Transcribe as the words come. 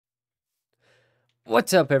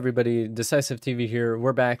What's up, everybody? Decisive TV here.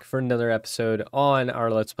 We're back for another episode on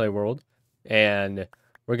our Let's Play world, and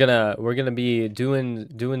we're gonna be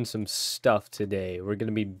doing some stuff today. We're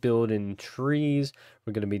gonna be building trees.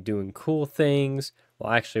 We're gonna be doing cool things.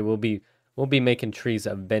 Well, actually, we'll be making trees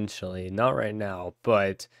eventually, not right now,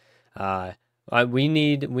 but uh, we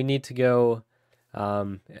need to go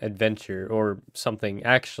adventure or something.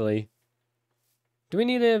 Actually, do we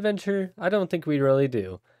need an adventure? I don't think we really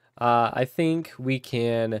do. I think we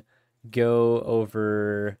can go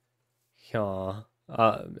over here.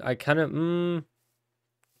 I kind of, you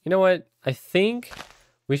know what? I think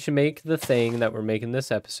we should make the thing that we're making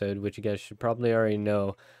this episode, which you guys should probably already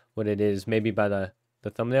know what it is, maybe by the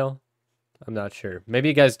thumbnail. I'm not sure. Maybe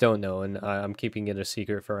you guys don't know, and I'm keeping it a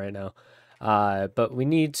secret for right now. But we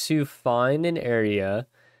need to find an area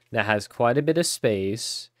that has quite a bit of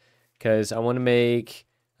space, because I want to make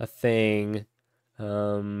a thing.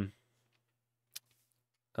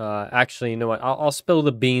 Actually, you know what? I'll spill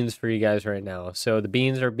the beans for you guys right now. So the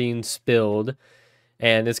beans are being spilled,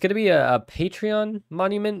 and it's gonna be a Patreon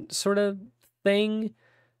monument sort of thing,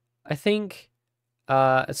 I think.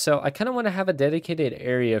 So I kind of want to have a dedicated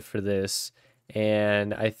area for this,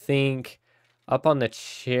 and I think up on the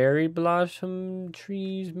cherry blossom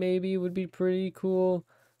trees maybe would be pretty cool.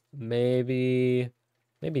 Maybe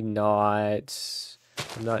not.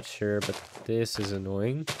 I'm not sure, but this is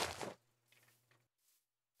annoying.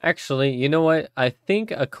 Actually, you know what? I think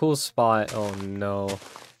a cool spot. Oh no,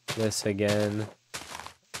 this again.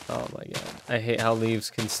 Oh my god. I hate how leaves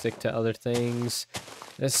can stick to other things.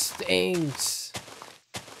 This stinks.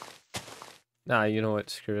 Nah, you know what?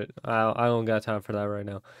 Screw it. I don't got time for that right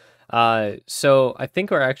now. So I think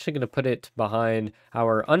we're actually gonna put it behind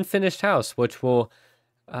our unfinished house, which will,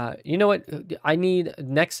 you know what? I need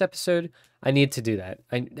next episode. I need to do that.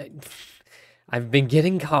 I've been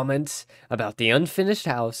getting comments about the unfinished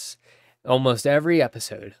house almost every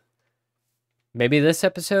episode. Maybe this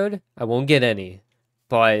episode, I won't get any.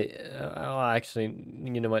 But, actually,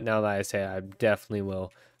 you know what? Now that I say it, I definitely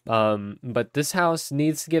will. But this house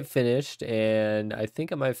needs to get finished, and I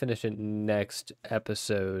think I might finish it next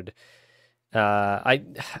episode. I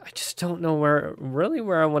just don't know where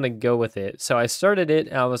I want to go with it. So I started it,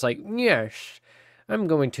 and I was like, yes, I'm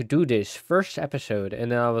going to do this first episode.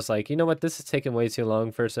 And then I was like, you know what? This is taking way too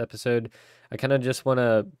long, first episode. I kind of just want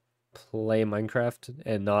to play Minecraft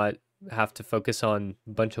and not have to focus on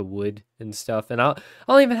a bunch of wood and stuff. And I'll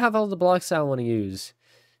even have all the blocks I want to use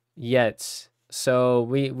yet. So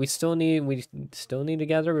we still need to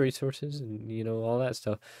gather resources and all that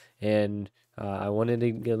stuff. And I wanted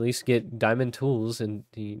to at least get diamond tools and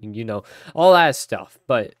all that stuff.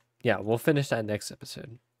 But yeah, we'll finish that next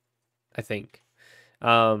episode, I think.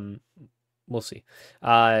 We'll see.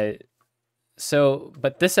 But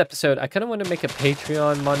this episode, I kind of want to make a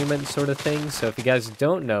Patreon monument sort of thing. So if you guys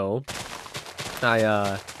don't know,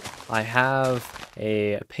 I have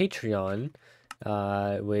a Patreon,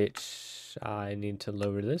 which I need to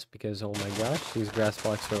lower this because, oh my gosh, these grass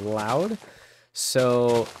blocks are loud.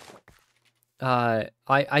 So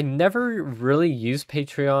I never really used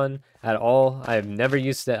Patreon at all. I've never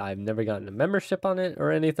used it. I've never gotten a membership on it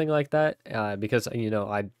or anything like that, because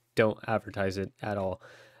I don't advertise it at all,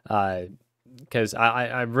 because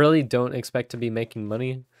I really don't expect to be making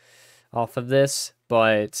money off of this.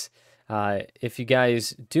 But if you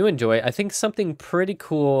guys do enjoy it, I think something pretty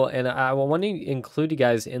cool, and I want to include you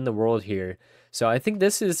guys in the world here. So I think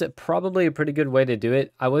this is probably a pretty good way to do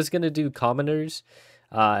it. I was going to do commoners,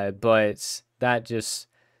 but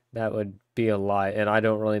that would be a lie, and I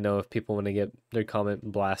don't really know if people want to get their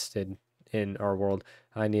comment blasted in our world.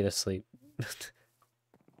 I need to sleep.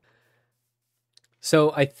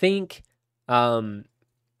 So I think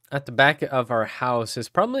at the back of our house is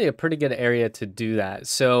probably a pretty good area to do that.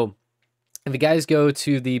 So if you guys go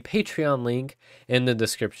to the Patreon link in the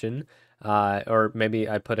description, or maybe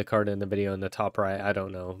I put a card in the video in the top right, I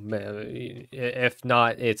don't know. If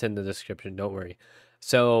not, it's in the description, don't worry.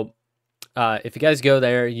 So if you guys go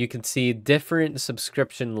there, you can see different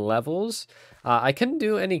subscription levels. I couldn't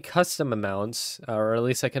do any custom amounts, or at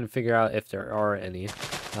least I couldn't figure out if there are any.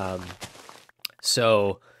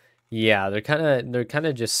 So yeah, they're kind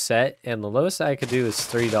of just set, and the lowest I could do is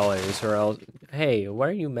 $3, or else. Hey, why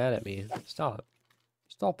are you mad at me? Stop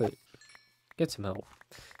it. Get some help.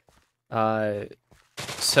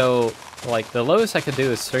 So like the lowest I could do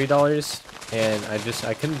is $3, and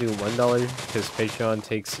I couldn't do $1 because Patreon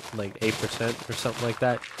takes like 8% or something like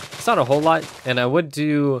that. It's not a whole lot, and I would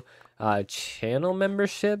do channel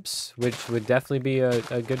memberships, which would definitely be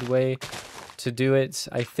a good way to do it,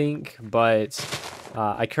 I think. But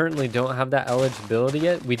I currently don't have that eligibility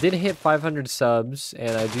yet. We did hit 500 subs,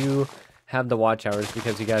 and I do have the watch hours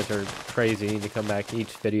because you guys are crazy to come back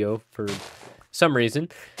each video for some reason.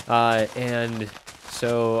 And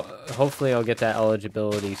so hopefully I'll get that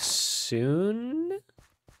eligibility soon,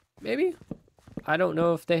 maybe? I don't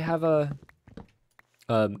know if they have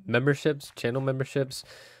memberships, channel memberships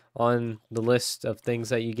on the list of things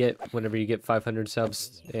that you get whenever you get 500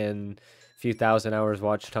 subs and a few thousand hours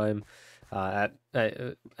watch time. At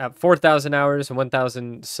 4,000 hours and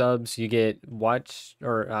 1,000 subs, you get watch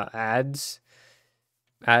or ad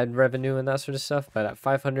revenue and that sort of stuff. But at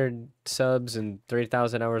 500 subs and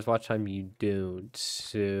 3,000 hours watch time, you don't.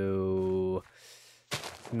 So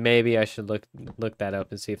maybe I should look that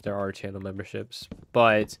up and see if there are channel memberships.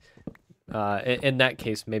 But in that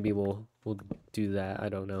case, maybe we'll do that. I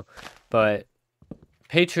don't know. But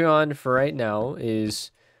Patreon for right now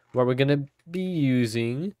is what we're gonna be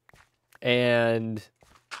using. And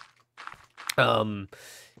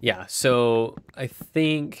yeah, so I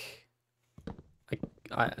think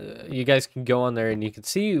you guys can go on there and you can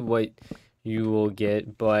see what you will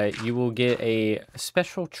get, but you will get a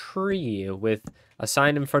special tree with a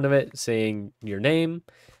sign in front of it saying your name,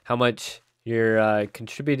 how much you're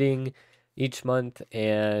contributing each month,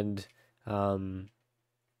 and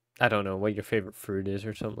I don't know what your favorite fruit is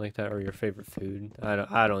or something like that, or your favorite food.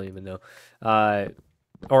 I don't even know.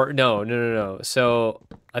 Or no. So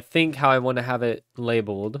I think how I want to have it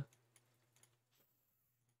labeled.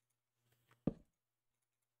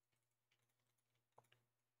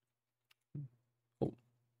 Oh,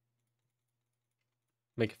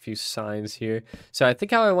 make a few signs here. So I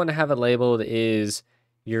think how I want to have it labeled is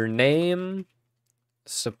your name,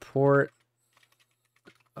 support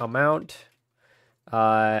amount,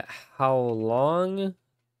 how long,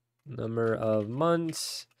 number of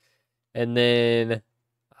months, and then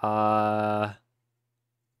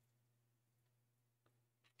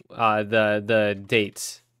the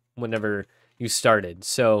dates whenever you started.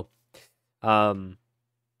 So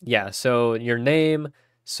yeah, so your name,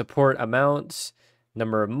 support amounts,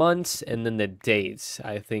 number of months, and then the dates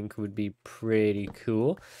I think would be pretty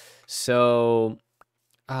cool. So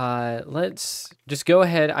let's just go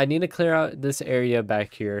ahead. I need to clear out this area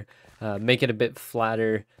back here, make it a bit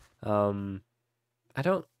flatter.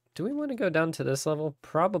 Do we want to go down to this level?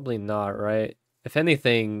 Probably not, right? If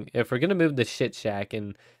anything, if we're gonna move the shit shack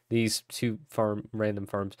and these two random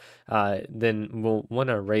farms, then we'll want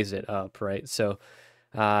to raise it up, right? So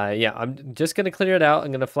yeah, I'm just gonna clear it out.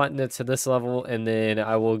 I'm gonna flatten it to this level, and then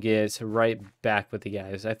I will get right back with you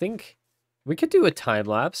guys. I think we could do a time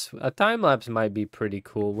lapse. A time lapse might be pretty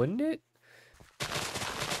cool, wouldn't it?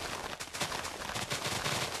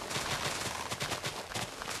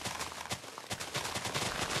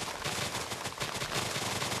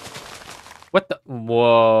 What the?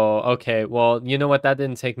 Whoa. Okay. Well, you know what? That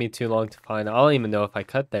didn't take me too long to find. I don't even know if I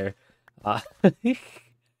cut there.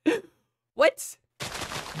 What?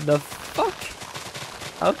 The fuck?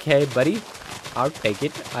 Okay, buddy. I'll take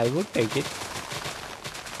it. I will take it.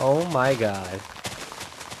 Oh my god.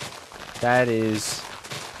 That is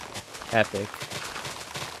epic.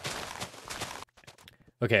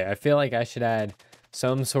 Okay, I feel like I should add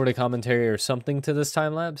some sort of commentary or something to this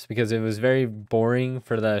time lapse because it was very boring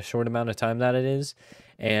for the short amount of time that it is.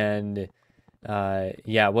 And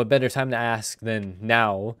yeah, what better time to ask than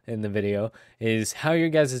now in the video is how your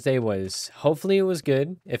guys' day was. Hopefully it was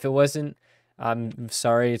good. If it wasn't, I'm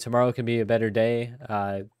sorry. Tomorrow can be a better day.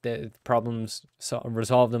 The problems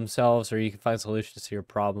resolve themselves, or you can find solutions to your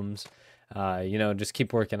problems. You know, just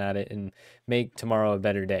keep working at it and make tomorrow a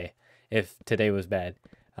better day if today was bad.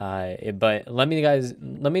 But let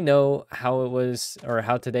me know how it was or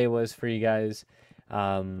how today was for you guys.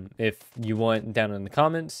 If you want, down in the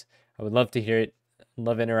comments. I would love to hear it.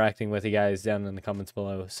 Love interacting with you guys down in the comments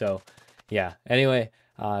below. So yeah, anyway,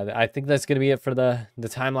 I think that's gonna be it for the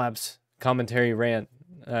time lapse commentary rant.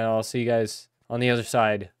 I'll see you guys on the other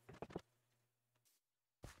side.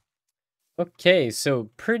 Okay, so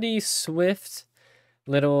pretty swift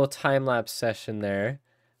little time lapse session there.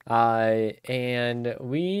 And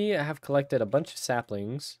we have collected a bunch of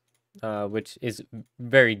saplings, which is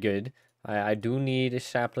very good. I do need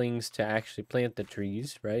saplings to actually plant the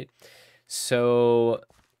trees, right? So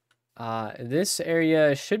this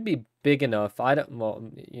area should be big enough.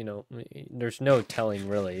 Well, you know, there's no telling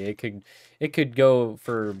really. It could go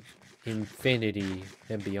for infinity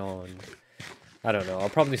and beyond. I don't know. I'll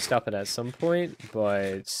probably stop it at some point,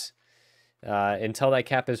 but until that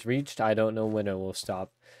cap is reached, I don't know when it will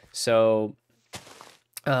stop. So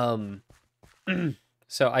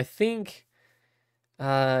so I think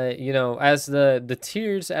you know, as the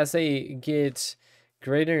tiers, as they get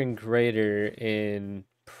greater and greater in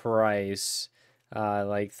price.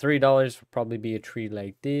 Like $3 would probably be a tree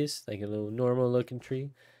like this, like a little normal looking tree.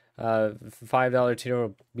 $5 tier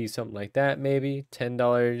will be something like that, maybe.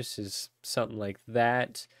 $10 is something like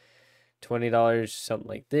that. $20 something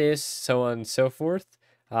like this, so on and so forth.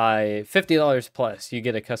 $50 plus, you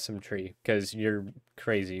get a custom tree because you're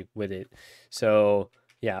crazy with it. So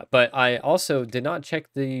yeah, but I also did not check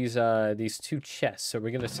these two chests, so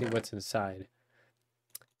we're gonna see what's inside.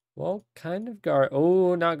 Well, kind of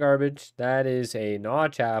oh, not garbage. That is a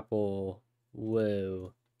notch apple.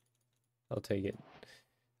 Whoa. I'll take it.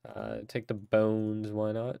 Take the bones,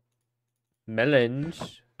 why not?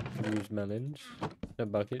 Melons. Use melons. A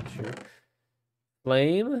bucket, sure.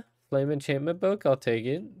 Flame enchantment book, I'll take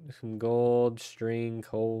it. Some gold, string,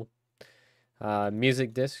 coal.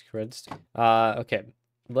 Music disc, redstone. Okay.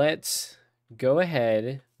 Let's go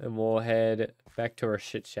ahead and we'll head back to our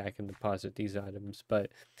shit shack and deposit these items.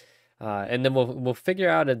 But and then we'll figure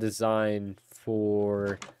out a design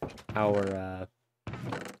for our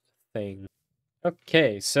thing.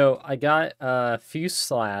 Okay, so I got a few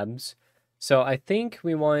slabs. So I think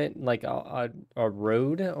we want like a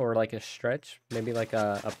road or like a stretch, maybe like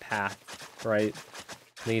a path, right?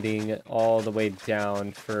 Leading all the way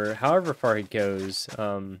down for however far it goes.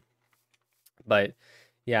 But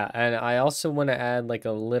yeah, and I also want to add like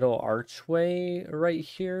a little archway right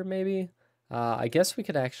here, maybe. I guess we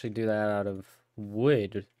could actually do that out of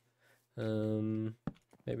wood. Maybe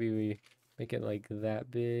we make it like that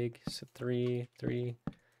big. So three.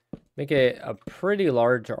 Make it a pretty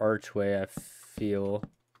large archway, I feel.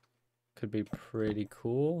 Could be pretty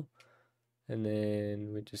cool. And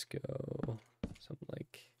then we just go something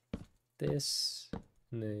like this.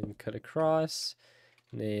 And then cut across.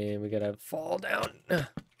 And then we gotta fall down.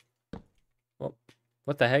 Well,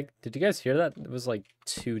 what the heck? Did you guys hear that? It was like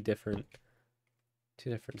two different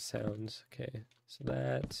sounds. Okay, so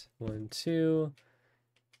that 1, 2,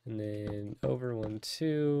 and then over 1,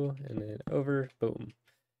 2, and then over. Boom.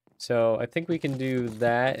 So I think we can do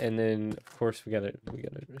that, and then of course we gotta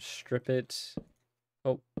strip it.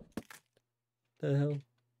 Oh, the hell.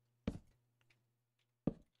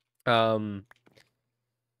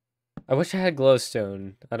 I wish I had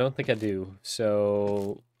glowstone. I don't think I do.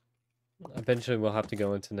 So eventually we'll have to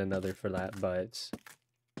go into the nether for that, but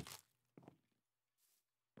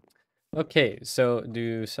okay, so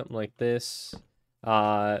do something like this.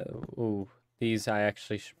 Ooh, these I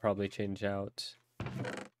actually should probably change out.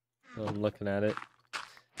 I'm looking at it.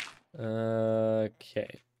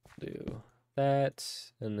 Okay, do that,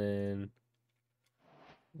 and then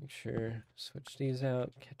make sure switch these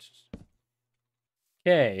out. Catch.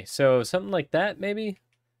 Okay, so something like that maybe.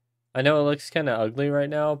 I know it looks kind of ugly right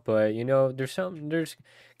now, but you know, there's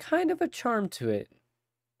kind of a charm to it,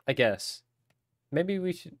 I guess. Maybe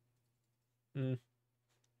we should.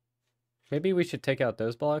 Maybe we should take out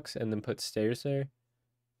those blocks and then put stairs there.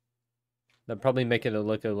 That'd probably make it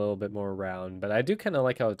look a little bit more round, but I do kind of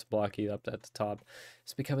like how it's blocky up at the top.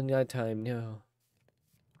 It's becoming nighttime, no.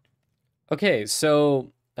 Okay,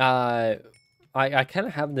 so I kind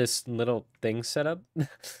of have this little thing set up,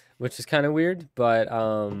 which is kind of weird, but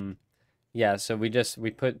yeah, so we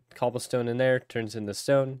put cobblestone in there, turns into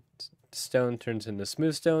stone, stone turns into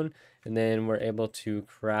smooth stone, and then we're able to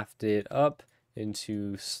craft it up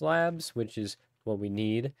into slabs, which is what we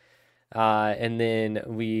need. And then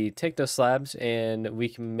we take those slabs and we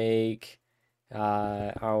can make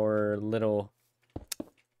our little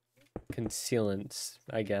concealants,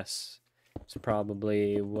 I guess. It's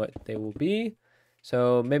probably what they will be.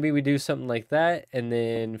 So maybe we do something like that, and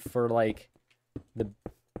then for like the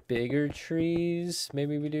bigger trees,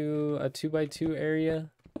 maybe we do a 2x2 area,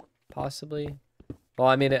 possibly. Well,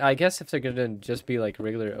 I mean, I guess if they're gonna just be like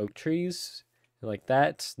regular oak trees like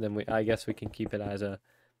that, then I guess we can keep it as a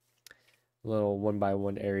little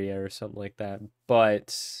 1x1 area or something like that.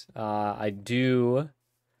 But I do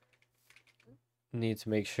need to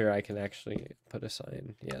make sure I can actually put a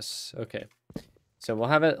sign. Yes, okay. So we'll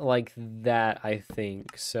have it like that, I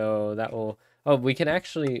think. So that will... Oh, we can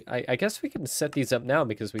actually... I guess we can set these up now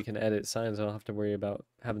because we can edit signs. I don't have to worry about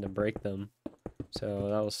having to break them. So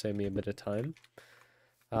that will save me a bit of time.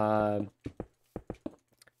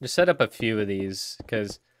 Just set up a few of these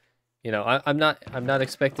because, you know, I'm not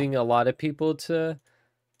expecting a lot of people to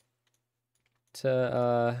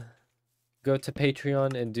go to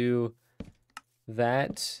Patreon and do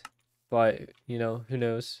that, but you know, who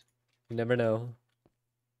knows? You never know.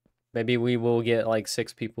 Maybe we will get like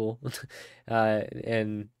 6 people,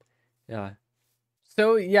 and yeah.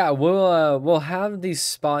 So yeah, we'll have these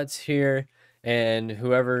spots here, and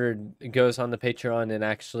whoever goes on the Patreon and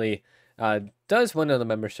actually does one of the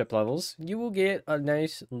membership levels, you will get a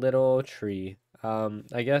nice little tree.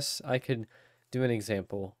 I guess I could do an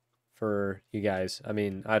example for you guys. I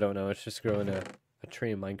mean, I don't know. It's just growing a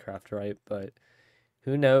tree in Minecraft, right? But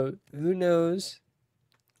who know? Who knows?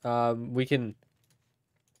 We can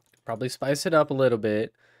probably spice it up a little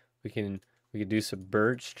bit. We can do some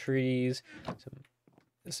birch trees,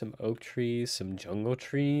 some oak trees, some jungle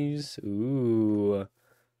trees. Ooh.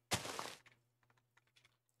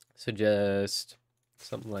 So just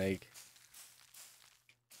something like,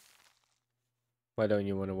 why don't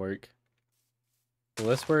you want to work? Will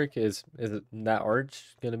this work? Is that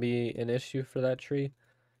arch gonna be an issue for that tree?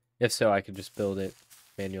 If so, I could just build it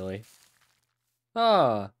manually.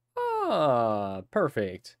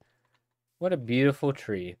 Perfect. What a beautiful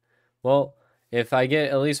tree. Well, if I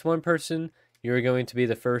get at least one person, you're going to be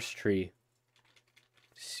the first tree.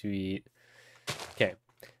 Sweet. Okay.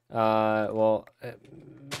 Well,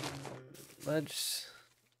 let's...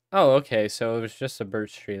 Oh, okay, so it was just a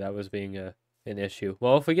birch tree that was being an issue.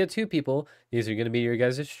 Well, if we get 2 people, these are going to be your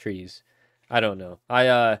guys' trees. I don't know.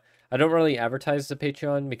 I don't really advertise the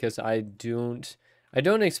Patreon because I don't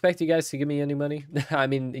expect you guys to give me any money. I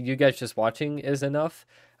mean, you guys just watching is enough.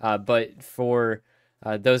 But for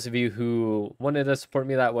those of you who wanted to support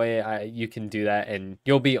me that way, you can do that, and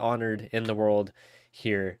you'll be honored in the world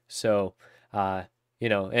here. So, you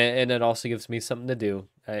know, and it also gives me something to do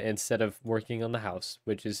instead of working on the house,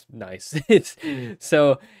 which is nice.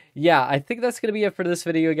 So, yeah, I think that's going to be it for this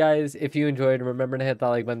video, guys. If you enjoyed, remember to hit that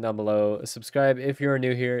like button down below. Subscribe if you're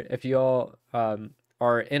new here. If you all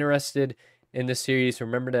are interested in this series,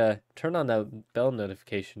 remember to turn on the bell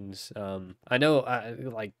notifications. I know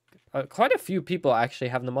quite a few people actually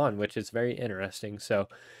have them on, which is very interesting. So,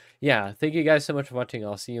 yeah, thank you guys so much for watching.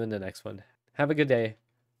 I'll see you in the next one. Have a good day.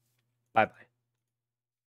 Bye-bye.